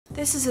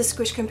This is a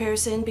squish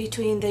comparison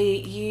between the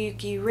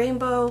Yuuki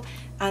Rainbow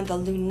and the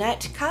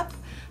Lunette cup,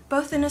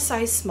 both in a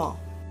size small.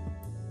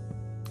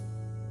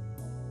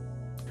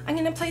 I'm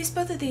going to place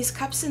both of these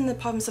cups in the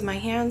palms of my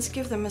hands,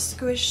 give them a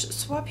squish,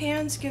 swap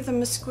hands, give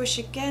them a squish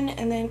again,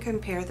 and then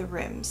compare the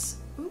rims.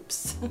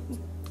 Oops.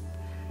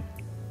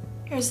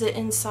 Here's the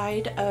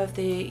inside of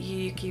the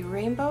Yuuki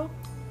Rainbow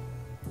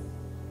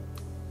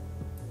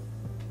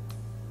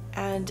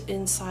and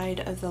inside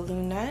of the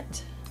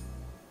Lunette.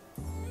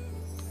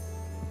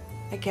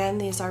 Again,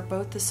 these are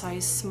both the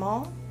size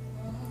small.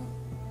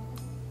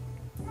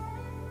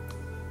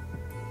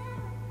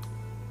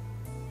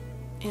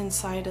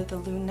 Inside of the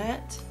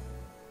Lunette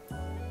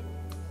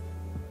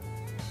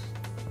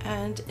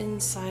and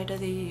inside of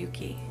the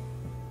Yuuki.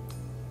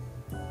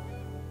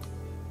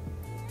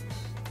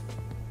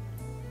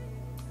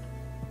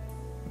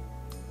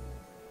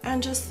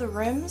 And just the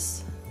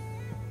rims.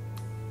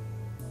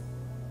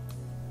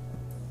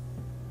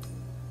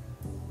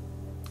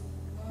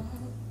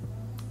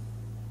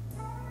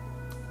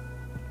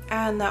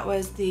 And that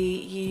was the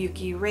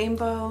Yuuki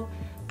Rainbow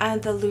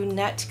and the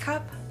Lunette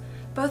cup,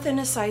 both in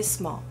a size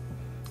small.